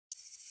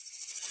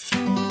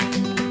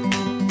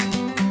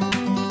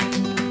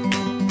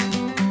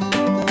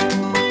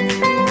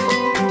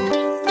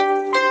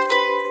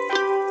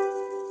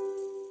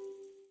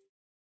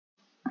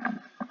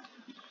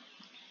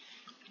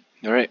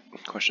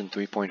question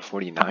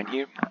 3.49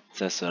 here. It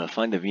says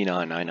find the V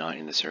naught and I naught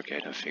in the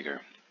circuit of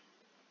figure.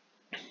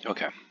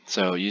 Okay,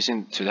 so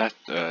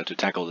to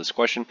tackle this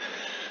question,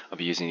 I'll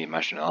be using the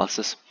mesh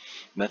analysis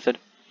method.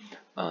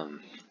 So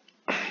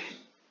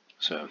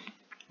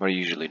what I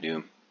usually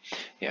do,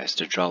 is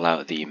to draw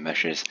out the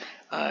meshes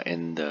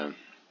in the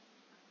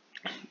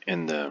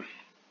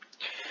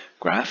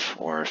graph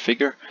or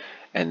figure,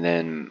 and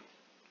then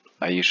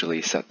I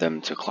usually set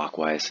them to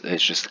clockwise.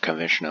 It's just a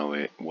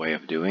conventional way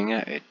of doing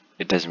it.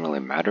 It doesn't really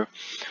matter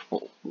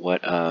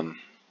what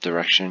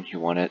direction you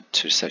want it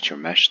to set your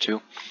mesh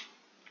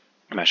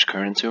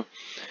current to,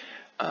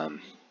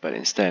 but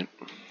instead,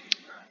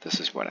 this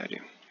is what I do.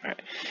 Right,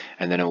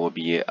 and then it will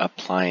be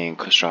applying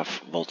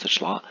Kirchhoff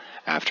voltage law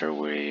after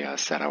we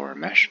set our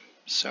mesh.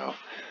 So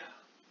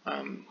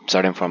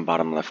starting from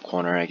bottom left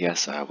corner, I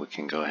guess we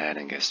can go ahead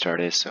and get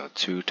started. So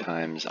 2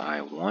 times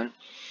I1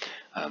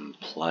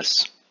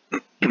 plus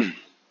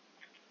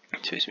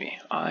excuse me,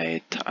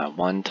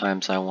 1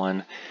 times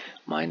I1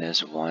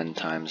 minus 1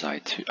 times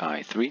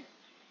I3,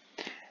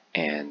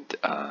 and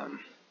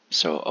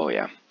so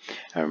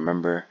I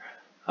remember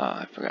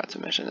I forgot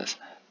to mention this.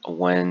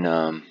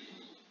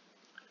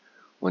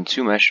 When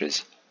two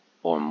meshes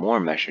or more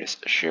meshes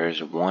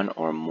shares one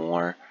or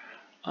more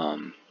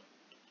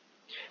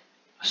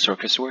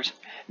circuit source,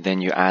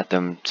 then you add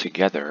them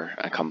together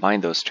and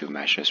combine those two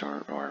meshes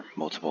or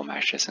multiple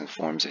meshes and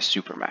forms a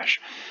super mesh.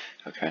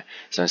 Okay,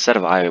 so instead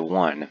of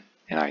I1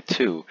 and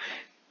I2,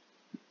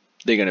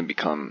 they're going to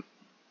become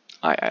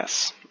I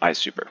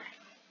super.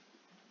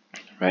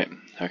 Right?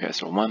 Okay,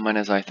 so 1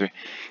 minus I3,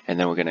 and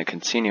then we're going to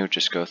continue,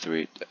 just go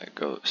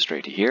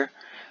straight here,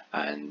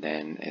 and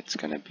then it's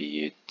going to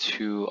be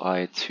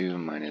 2I2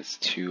 minus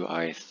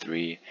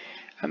 2I3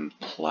 and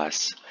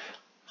plus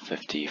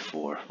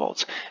 54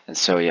 volts. And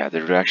so the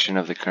direction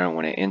of the current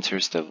when it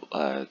enters the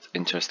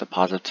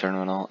positive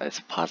terminal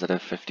is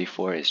positive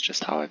 54. Is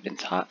just how I've been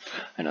taught.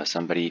 I know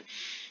some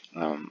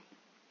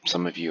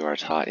of you are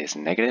taught is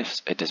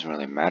negative. It doesn't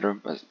really matter,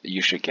 but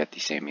you should get the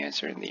same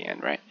answer in the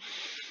end, right?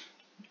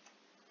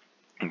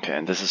 Okay,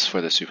 and this is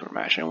for the super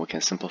mesh, and we can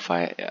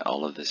simplify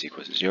all of this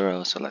equals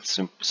 0. So let's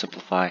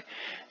simplify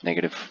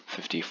negative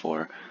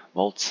 54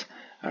 volts.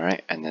 All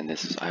right, and then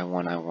this is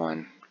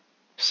I1,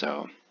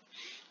 so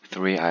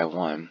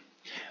 3I1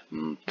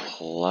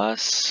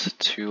 plus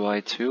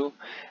 2I2,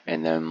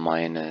 and then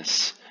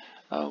minus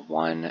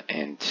 1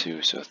 and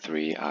 2, so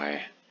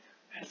 3I3.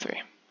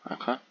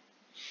 Okay,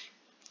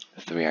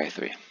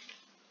 3I3.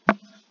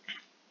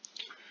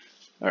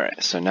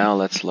 Alright, so now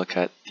let's look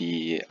at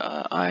the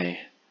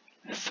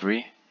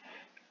I3,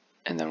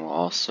 and then we'll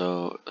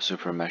also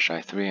super mesh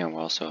I3, and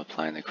we're also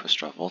applying the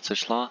Kirchhoff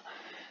voltage law.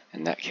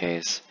 In that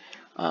case,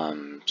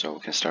 so we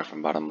can start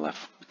from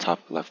top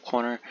left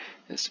corner.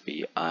 This will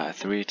be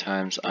 3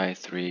 times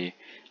I3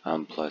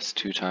 plus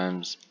 2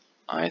 times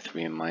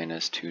I3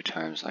 minus 2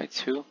 times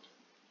I2.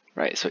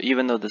 Right, so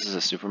even though this is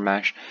a super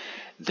mesh,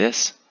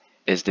 this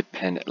is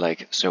dependent,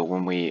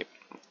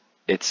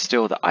 it's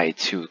still the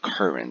I2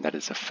 current that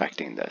is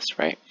affecting this,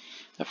 right?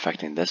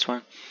 Affecting this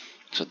one.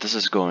 So this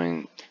is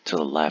going to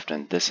the left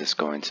and this is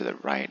going to the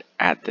right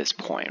at this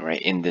point,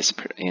 right? In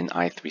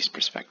I3's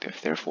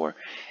perspective. Therefore,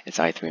 it's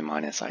I3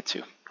 minus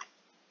I2.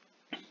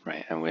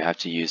 Right, and we have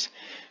to use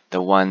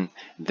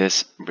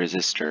this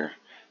resistor,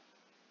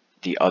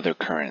 the other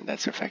current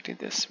that's affecting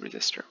this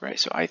resistor, right?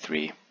 So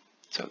I3,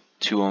 so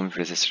 2 ohm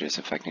resistor is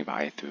affected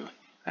by I3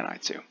 and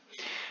I2.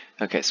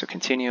 Okay, so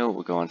continue,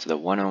 we'll go on to the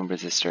 1 ohm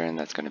resistor, and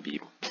that's going to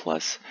be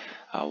plus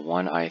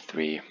 1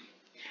 I3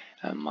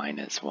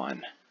 minus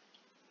 1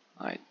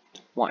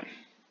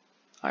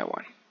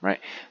 I1, right?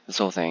 This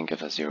whole thing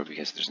gives us 0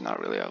 because there's not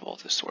really a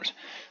voltage source.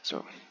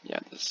 So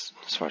this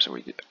as far as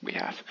we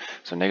have.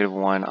 So negative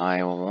 1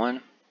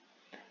 I1,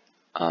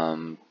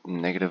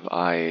 negative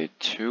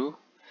I2,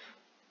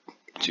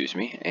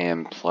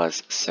 and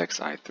plus 6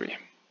 I3.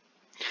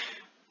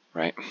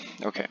 Right?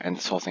 Okay, and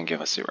this whole thing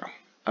gives us 0.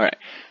 Alright,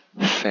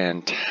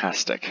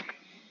 fantastic.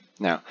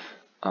 Now,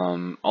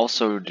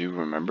 also do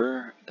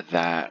remember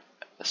that,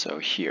 so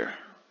here,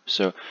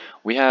 so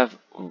we have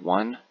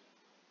 1,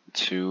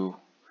 2,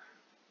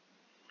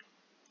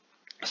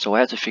 so we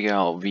have to figure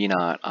out V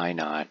naught, I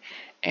naught,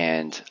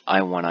 and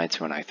I1,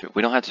 I2, and I3.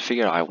 We don't have to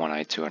figure out I1,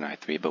 I2, and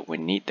I3, but we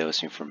need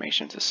those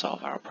information to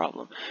solve our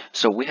problem.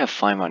 So we have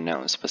 5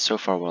 unknowns, but so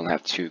far we only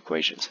have 2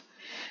 equations.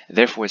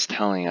 Therefore, it's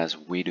telling us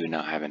we do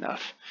not have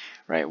enough,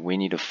 right? We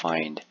need to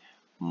find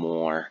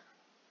more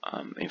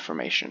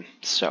information.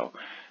 So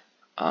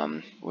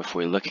if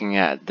we're looking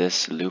at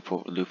this loop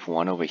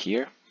 1 over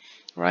here,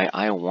 right?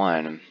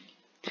 I1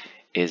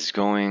 is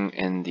going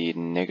in the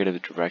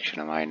negative direction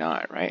of I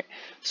naught, right?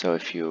 So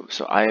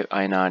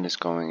I naught is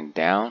going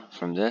down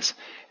from this,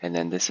 and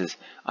then this is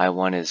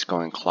I1 is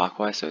going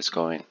clockwise, so it's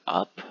going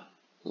up,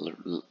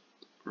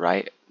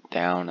 right,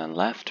 down, and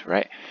left,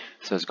 right?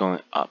 So it's going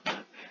up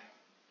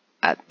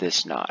at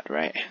this node,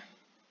 right?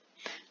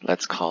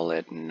 Let's call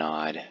it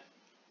node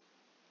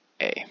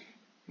A.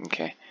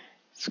 Okay,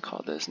 let's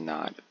call this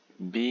node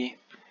B.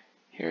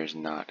 Here's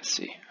node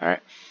C. All right.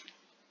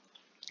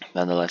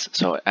 Nonetheless,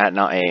 so at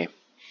not A,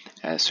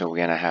 so we're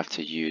gonna have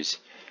to use,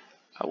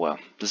 well,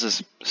 this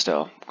is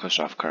still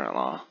Kirchhoff current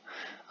law,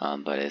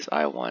 but it's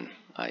I1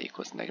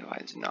 equals negative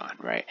I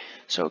naught, right?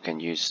 So we can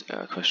use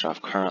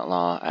Kirchhoff current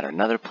law at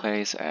another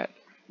place at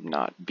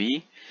not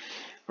B,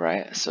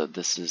 right? So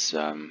this is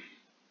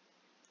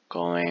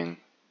going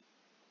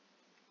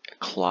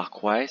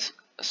clockwise.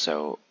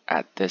 So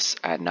at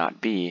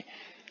not B,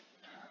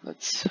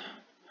 let's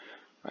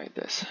write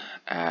this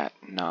at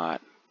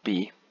not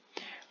B,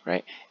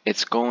 right?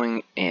 It's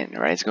going in,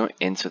 right? It's going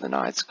into the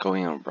knot. It's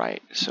going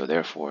right. So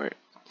therefore,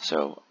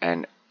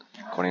 and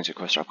according to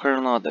Kirchhoff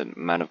current law, the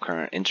amount of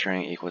current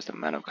entering equals the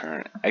amount of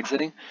current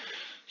exiting.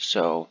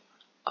 So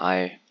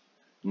I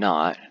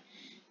naught,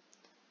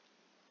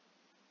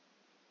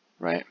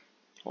 right?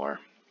 Or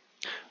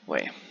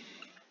wait,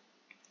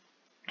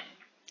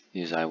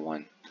 use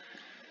I1.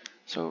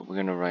 So we're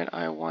gonna write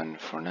I1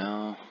 for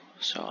now.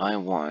 So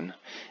I1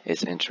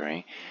 is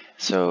entering.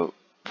 So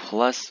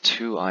plus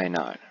 2 I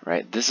naught,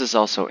 right? This is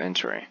also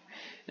entering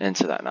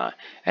into that knot.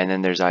 And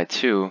then there's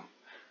I2.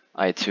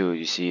 I2,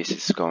 you see,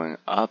 it's going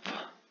up,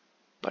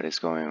 but it's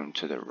going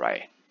to the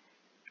right,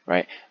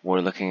 right?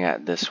 We're looking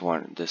at this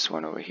one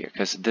over here,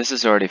 because this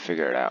is already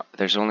figured out.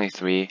 There's only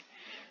 3,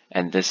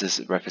 and this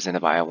is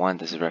represented by I1.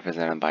 This is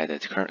represented by the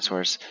current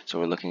source. So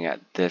we're looking at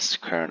this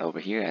current over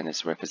here, and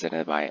it's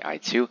represented by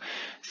I2.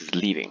 This is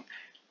leaving,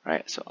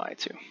 right? So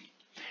I2.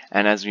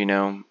 And as we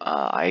know,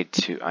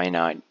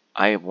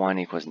 I1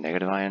 equals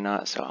negative I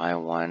naught, so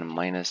I1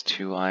 minus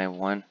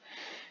 2I1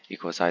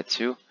 equals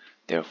I2.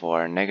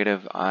 Therefore,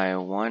 negative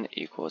I1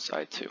 equals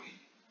I2.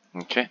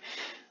 Okay?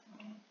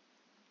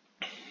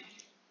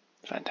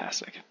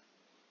 Fantastic.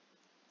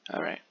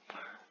 All right.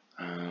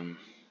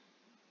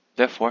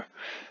 Therefore,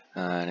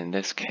 in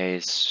this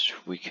case,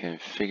 we can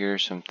figure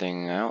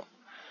something out.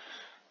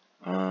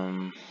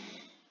 Right,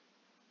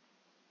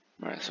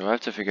 so I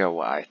have to figure out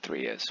what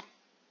I3 is.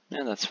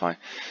 Yeah, that's fine.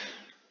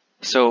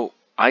 So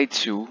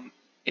I2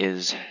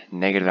 is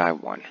negative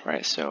I1,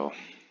 right? So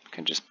you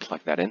can just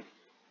plug that in,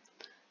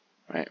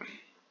 right?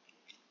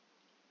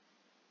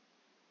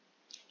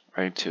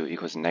 I2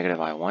 equals negative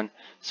I1.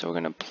 So we're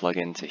going to plug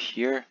into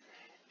here,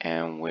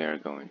 and we're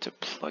going to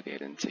plug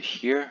it into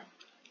here.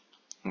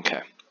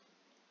 Okay.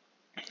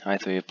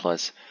 I3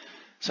 plus,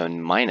 so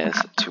minus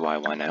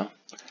 2I1 now,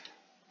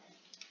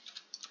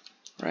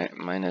 right?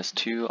 Minus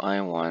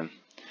 2I1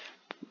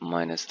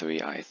 minus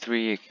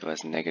 3I3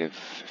 equals negative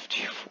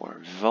 54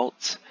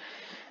 volts.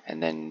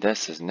 And then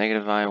this is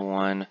negative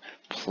I1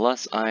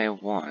 plus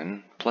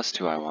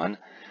 2I1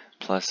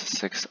 plus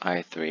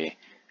 6I3,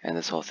 and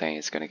this whole thing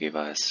is going to give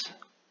us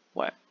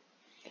what?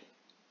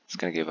 It's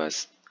going to give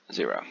us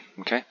 0,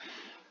 okay?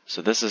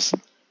 So this is,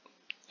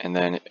 and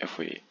then if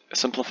we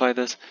simplify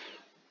this,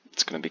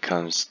 it's going to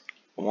become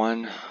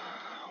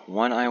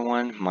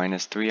 1I1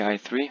 minus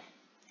 3I3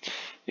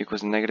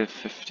 equals negative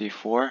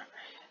 54,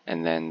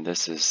 and then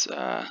this is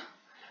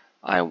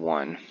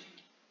I1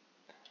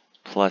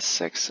 plus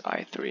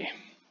 6I3,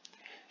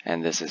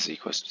 and this is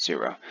equals to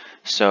 0.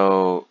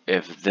 So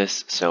if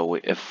this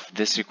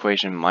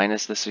equation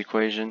minus this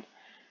equation,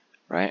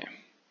 right?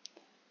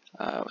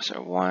 So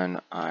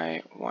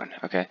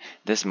 1I1. Okay,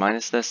 this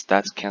minus this,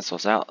 that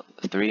cancels out.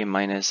 3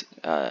 minus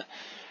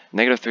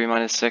negative 3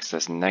 minus 6,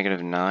 that's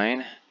negative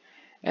 9,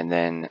 and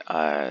then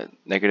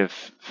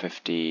negative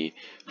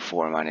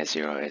 54 minus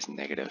 0 is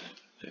negative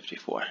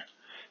 54.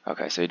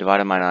 Okay, so you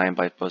divided by 9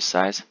 by both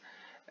sides,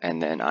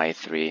 and then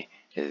I3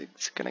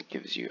 is going to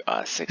give you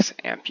 6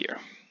 ampere.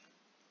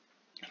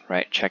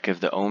 Right, check if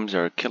the ohms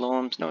are kilo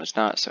ohms. No, it's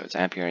not, so it's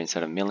ampere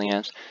instead of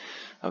milliamps.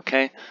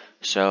 Okay,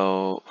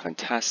 so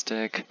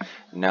fantastic.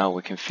 Now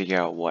we can figure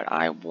out what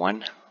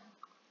I1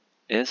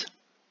 is.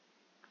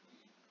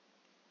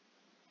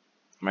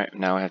 Right,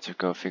 now we have to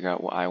go figure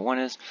out what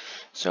I1 is.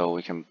 So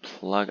we can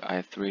plug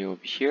I3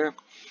 over here.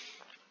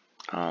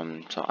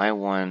 So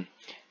I1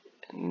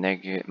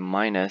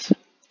 minus,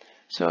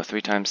 so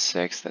 3 times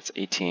 6, that's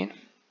 18,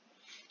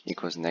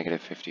 equals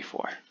negative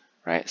 54.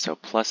 Right, so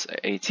plus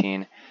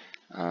 18,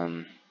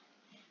 that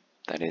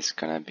is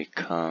going to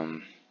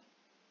become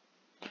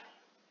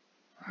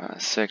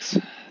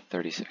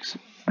 36,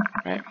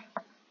 right?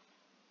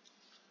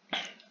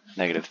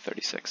 Negative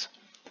 36.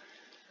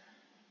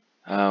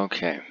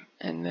 Okay,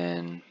 and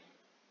then,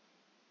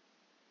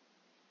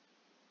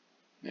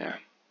 yeah,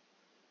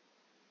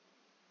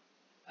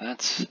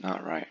 that's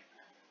not right.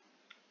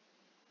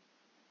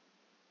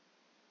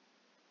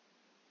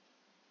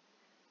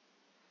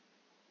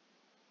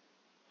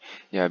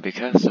 Yeah,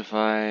 because if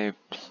I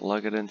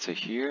plug it into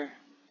here,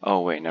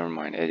 oh wait, never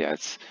mind. Yeah,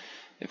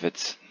 if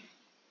it's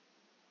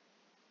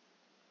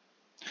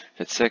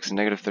 6,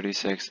 negative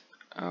 36.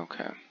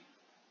 Okay.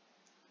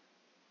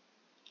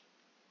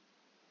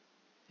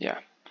 Yeah,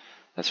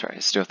 that's right.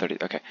 It's still 30.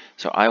 Okay,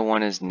 so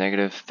I1 is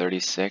negative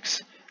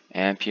 36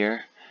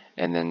 ampere,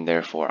 and then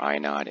therefore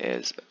I0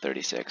 is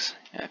 36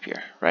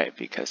 ampere, right?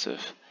 Because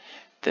of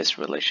this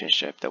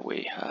relationship that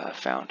we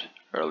found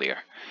earlier.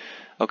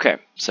 Okay,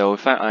 so we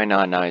found I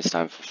naught. Now it's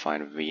time to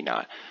find V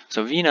naught.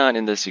 So V naught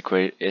in this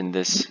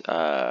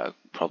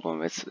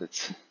problem, it's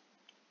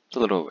a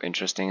little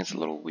interesting. It's a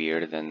little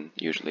weird than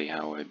usually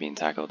how we've been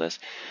tackled this.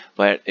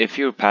 But if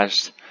you're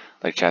past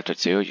like chapter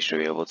 2, you should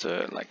be able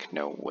to like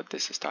know what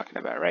this is talking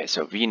about, right?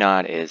 So V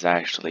naught is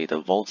actually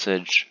the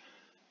voltage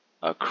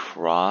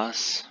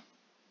across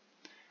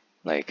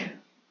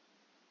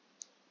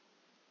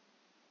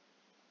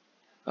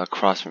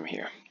from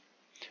here,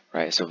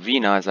 right? So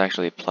V naught is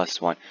actually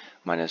 +1,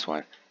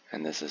 -1,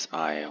 and this is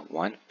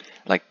I1.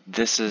 Like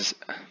this is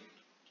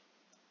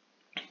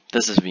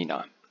V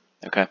naught.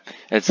 Okay,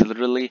 it's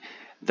literally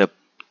the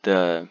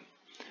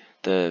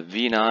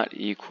V naught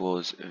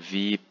equals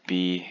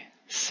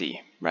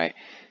VBC, right?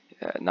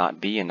 Not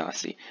B and not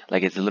C.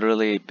 Like it's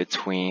literally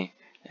between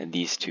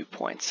these 2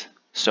 points.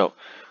 So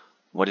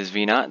what is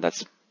V naught?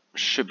 That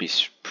should be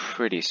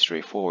pretty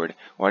straightforward.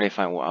 We already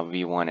find what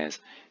V1 is.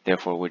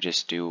 Therefore, we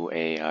just do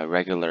a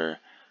regular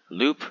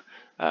loop,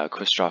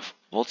 Kirchhoff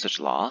voltage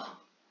law,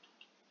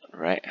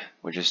 right?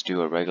 We just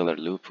do a regular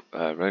loop,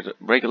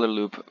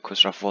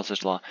 Kirchhoff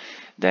voltage law.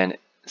 Then,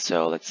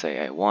 so let's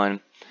say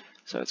I1.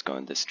 So it's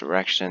going this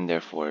direction.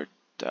 Therefore,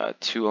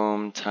 2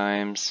 ohm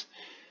times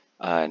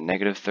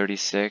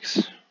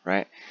 -36,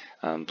 right?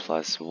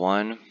 Plus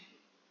 1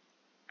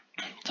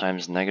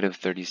 times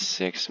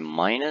 -36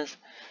 minus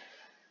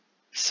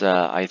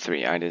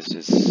I3. I this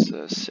is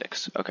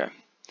 6. Okay.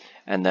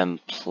 And then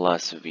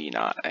plus V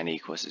naught, and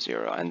equals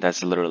 0. And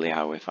that's literally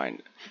how we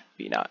find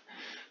V naught.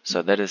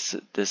 So this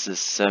is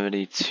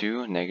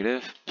 72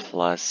 negative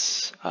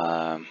plus,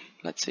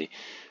 let's see,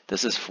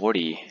 this is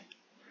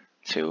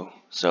 42.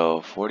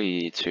 So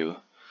 42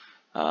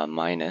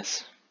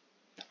 minus,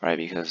 right?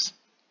 Because,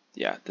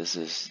 yeah, this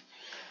is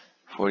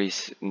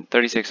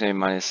 36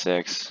 minus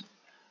 6,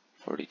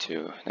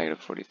 42,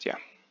 -40, yeah.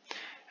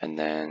 And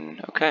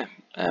then, okay,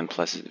 and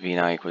plus V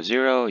naught equals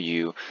 0.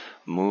 You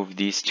move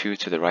these two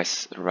to the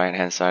right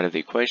hand side of the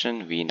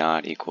equation. V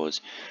naught equals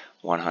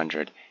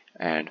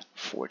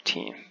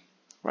 114,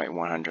 right?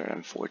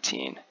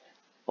 114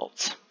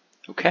 volts.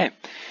 Okay,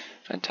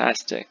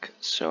 fantastic.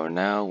 So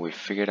now we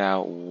figured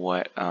out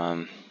what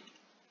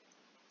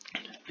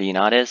V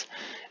naught is,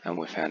 and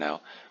we found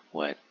out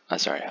what,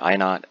 I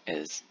naught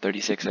is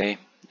 36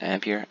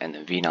 ampere, and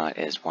then V naught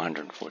is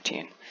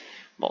 114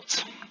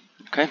 volts.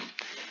 Okay.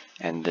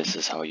 And this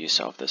is how you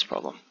solve this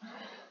problem.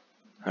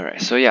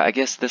 Alright, so yeah, I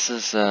guess this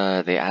is,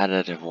 they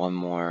added one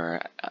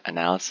more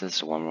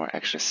analysis, one more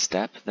extra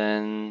step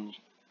than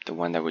the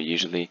one that we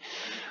usually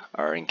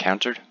are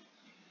encountered.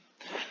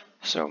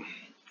 So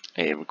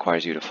it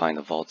requires you to find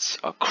the volts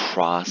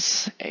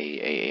across a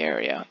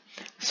area.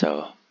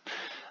 So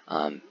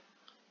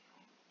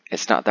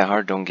it's not that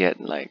hard. Don't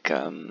get like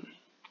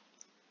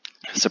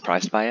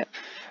surprised by it,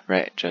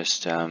 right?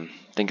 Just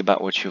think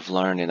about what you've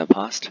learned in the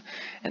past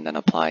and then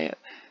apply it.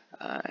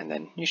 And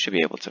then you should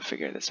be able to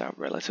figure this out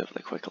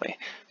relatively quickly.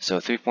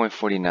 So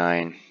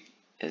 3.49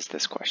 is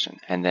this question.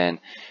 And then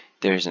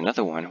there's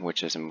another one,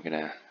 which is I'm going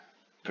to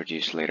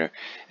produce later.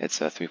 It's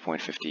a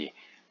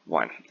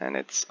 3.51. And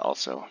it's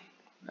also,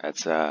 I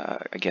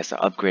guess, an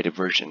upgraded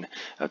version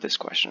of this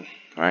question.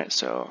 All right,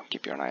 so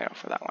keep your eye out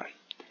for that one.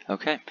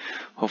 Okay,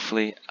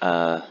 hopefully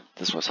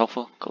this was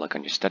helpful. Good luck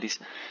on your studies,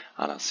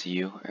 and I'll see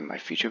you in my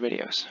future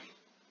videos.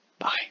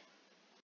 Bye.